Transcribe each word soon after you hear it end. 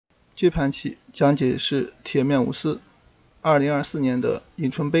这盘棋讲解是铁面无私2024年的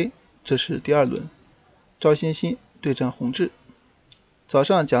迎春杯，这是第二轮，赵鑫鑫对战洪智。早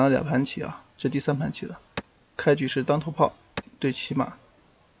上讲了2盘棋啊，这第3盘棋了。开局是当头炮对骑马，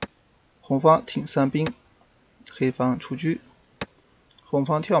红方挺3兵，黑方出车，红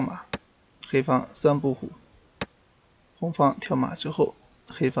方跳马，黑方3步虎，红方跳马之后，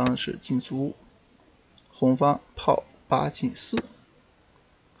黑方是进卒，红方炮8进4，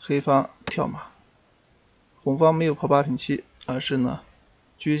黑方跳马，红方没有炮8平7，而是呢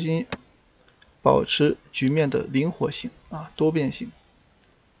狙击，保持局面的灵活性多变性，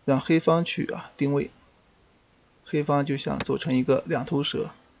让黑方去定位，黑方就想走成一个2头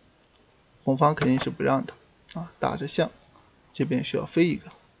蛇，红方肯定是不让的打着象，这边需要飞一个，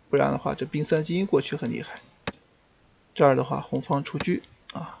不然的话这兵3进1过去很厉害。这儿的话红方出车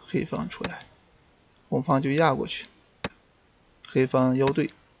黑方出来，红方就压过去，黑方腰对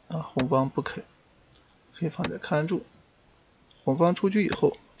红方不肯，黑方再看住，红方出车以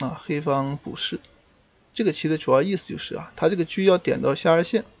后黑方补士。这个棋的主要意思就是他这个车要点到下2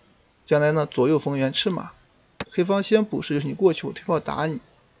线，将来呢左右逢源吃马，黑方先补士就是你过去我推炮打你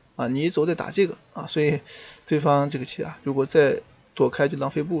你一走再打这个所以对方这个棋如果再躲开就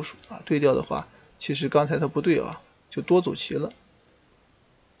浪费部署对掉的话，其实刚才他不对就多走棋了，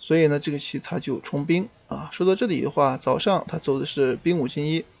所以呢这个棋他就冲兵说到这里的话，早上他走的是兵5进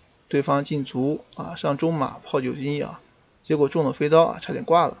1，对方进卒上中马炮9进1结果中了飞刀差点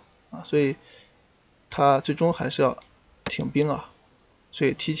挂了所以他最终还是要挺兵所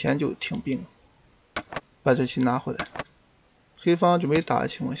以提前就挺兵，把这棋拿回来。黑方准备打的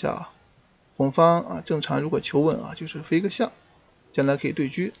情况下红方正常如果求稳就是飞个象，将来可以对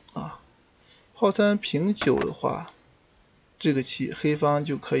车炮3平9的话，这个棋黑方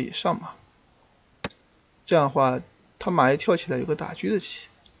就可以上马，这样的话他马一跳起来有个打车的棋，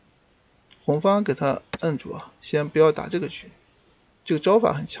红方给他摁住先不要打这个车，这个招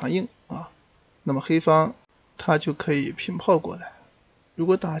法很强硬那么黑方他就可以平炮过来，如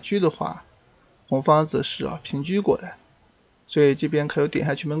果打车的话，红方则是平车过来，所以这边可有点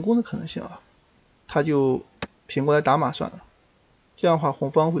下去门攻的可能性他就平过来打马算了，这样的话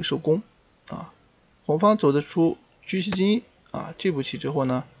红方会受攻红方走得出车7进1这步棋之后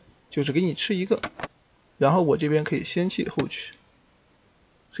呢，就是给你吃一个，然后我这边可以先弃后取。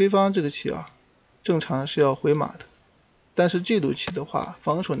黑方这个棋正常是要回马的，但是这路棋的话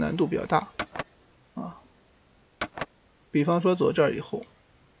防守难度比较大比方说走这儿以后，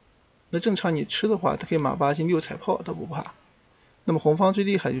那正常你吃的话，他可以马8进6踩炮，他不怕。那么红方最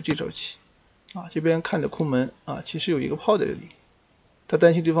厉害就这招棋这边看着空门其实有一个炮在这里，他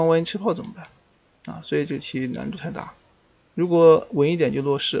担心对方万一吃炮怎么办所以这个棋难度太大。如果稳一点就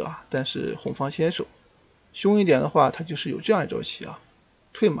落士但是红方先手，凶一点的话他就是有这样一招棋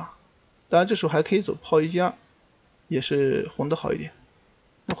退马，当然这时候还可以走炮1进2，也是红的好一点。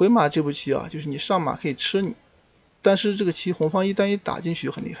那回马这步棋就是你上马可以吃你，但是这个棋红方一旦一打进去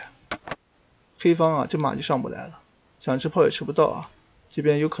就很厉害，黑方这马就上不来了，想吃炮也吃不到这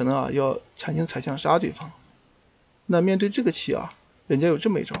边有可能要强行踩象杀对方。那面对这个棋人家有这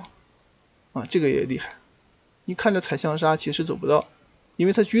么一招这个也厉害，你看着踩象杀其实走不到，因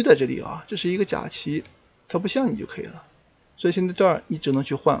为他车在这里这是一个假棋，他不像你就可以了，所以现在这儿你只能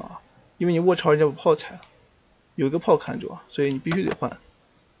去换因为你卧槽人家把炮踩了，有一个炮看住所以你必须得换。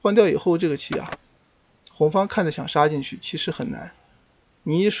换掉以后这个棋红方看着想杀进去其实很难，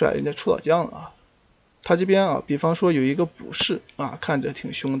你一甩人家出老将了他这边比方说有一个补士看着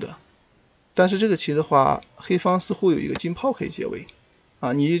挺凶的，但是这个棋的话黑方似乎有一个金炮可以解围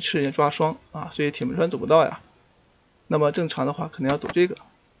你一吃人家抓双所以铁门栓走不到呀。那么正常的话可能要走这个，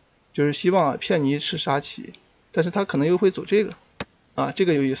就是希望骗你一吃杀棋，但是他可能又会走这个这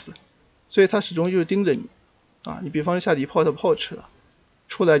个有意思，所以他始终就是盯着你你比方说下底炮他炮吃了，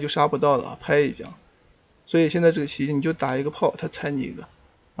出来就杀不到了拍一将，所以现在这个棋你就打一个炮他踩你一个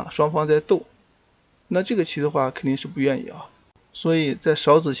双方在斗，那这个棋的话肯定是不愿意所以在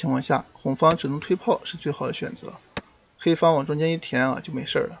少子情况下红方只能推炮是最好的选择，黑方往中间一填就没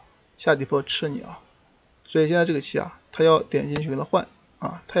事了，下底炮吃你所以现在这个棋他要点进去给他换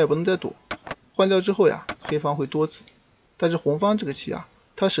他也不能再躲，换掉之后黑方会多子，但是红方这个棋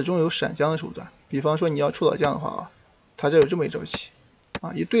他始终有闪将的手段，比方说你要出老将的话他这有这么一招棋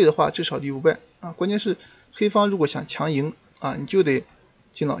一对的话至少敌不败关键是黑方如果想强赢你就得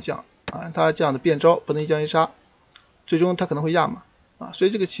进老将他这样的变招不能一将一杀，最终他可能会压马所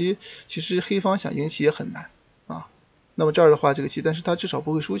以这个棋其实黑方想赢棋也很难那么这儿的话这个棋但是他至少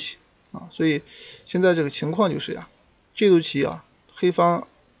不会输棋所以现在这个情况就是这路棋黑方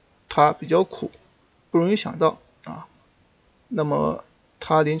他比较苦，不容易想到那么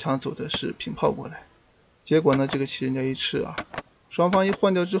他临场走的是平炮过来，结果呢这个棋人家一吃啊，双方一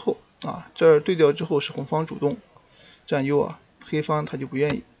换掉之后啊，这儿对调之后是红方主动占优啊，黑方他就不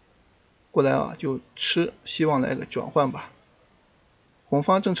愿意过来啊，就吃，希望来个转换吧。红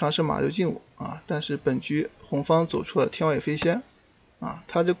方正常是马六进五啊，但是本局红方走出了天外飞仙啊，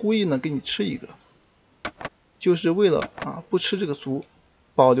他这故意呢给你吃一个，就是为了啊不吃这个卒，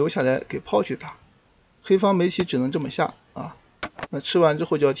保留下来给炮去打。黑方没棋只能这么下啊，那吃完之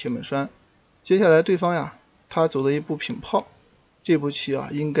后就要铁门栓。接下来对方呀，他走了一步品炮，这步棋啊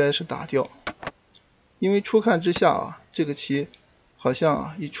应该是打掉，因为初看之下啊，这个棋好像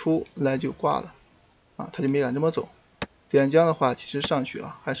啊一出来就挂了啊，他就没敢这么走。点将的话，其实上去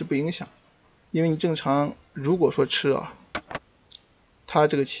啊还是不影响，因为你正常如果说吃啊，他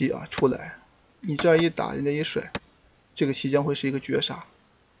这个棋啊出来，你这儿一打，人家一甩，这个棋将会是一个绝杀。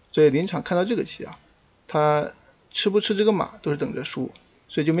所以临场看到这个棋啊，他吃不吃这个马都是等着输，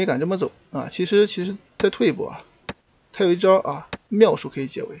所以就没敢这么走啊。其实再退一步啊，他有一招啊妙术可以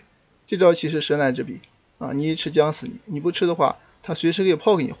解围，这招其实神来之笔啊，你一吃将死你，你不吃的话，他随时可以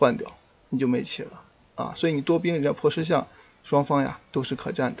炮给你换掉，你就没棋了啊。所以你多兵人家破失象，双方呀都是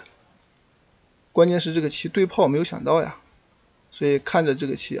可战的。关键是这个棋对炮没有想到呀，所以看着这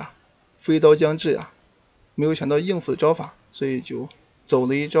个棋啊飞刀将至呀，没有想到应付的招法，所以就走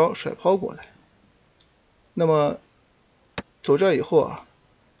了一招甩炮过来。那么走这以后啊，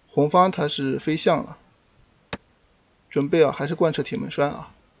红方他是飞象了，准备啊还是贯彻铁门栓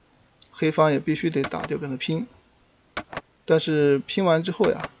啊，黑方也必须得打掉跟他拼。但是拼完之后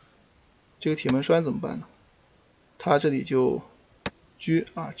呀，这个铁门栓怎么办呢？他这里就车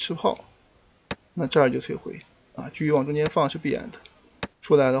啊吃炮，那这儿就退回啊，车往中间放是必然的。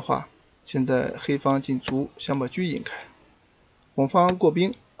出来的话，现在黑方进卒，想把车引开，红方过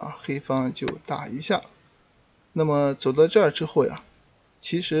兵啊，黑方就打一下。那么走到这儿之后呀，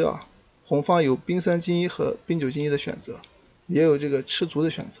其实啊，红方有兵3进1和兵9进1的选择，也有这个吃卒的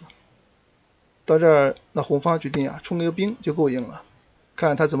选择。到这儿，那红方决定啊，冲个兵就够硬了，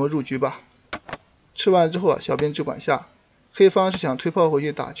看他怎么入局吧。吃完之后啊，小兵只管下。黑方是想推炮回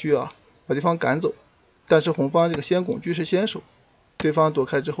去打车啊，把对方赶走。但是红方这个先拱车是先手，对方躲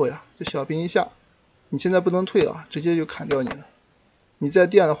开之后呀，这小兵一下，你现在不能退啊，直接就砍掉你了。你再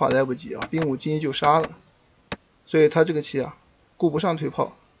垫的话来不及啊，兵5进1就杀了。所以他这个棋啊，顾不上推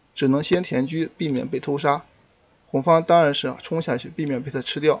炮，只能先填车，避免被偷杀。红方当然是啊冲下去，避免被他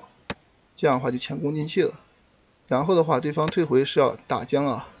吃掉，这样的话就前功尽弃了。然后的话，对方退回是要打将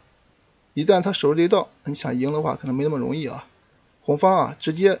啊，一旦他守这一道，你想赢的话可能没那么容易啊。红方啊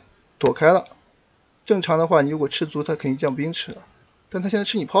直接躲开了，正常的话你如果吃卒，他肯定将兵吃了，但他现在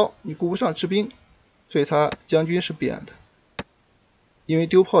吃你炮，你顾不上吃兵，所以他将军是必然的。因为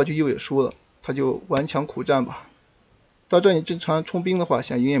丢炮就意味着输了，他就顽强苦战吧。到这你正常冲兵的话，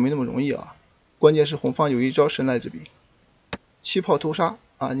想赢也没那么容易啊。关键是红方有一招神来之笔，弃炮偷杀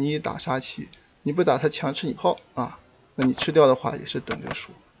啊！你打杀棋，你不打他强吃你炮啊，那你吃掉的话也是等着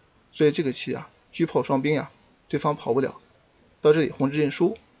输。所以这个棋啊，车炮双兵呀，对方跑不了。到这里红智认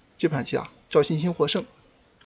输，这盘棋啊，赵鑫鑫获胜。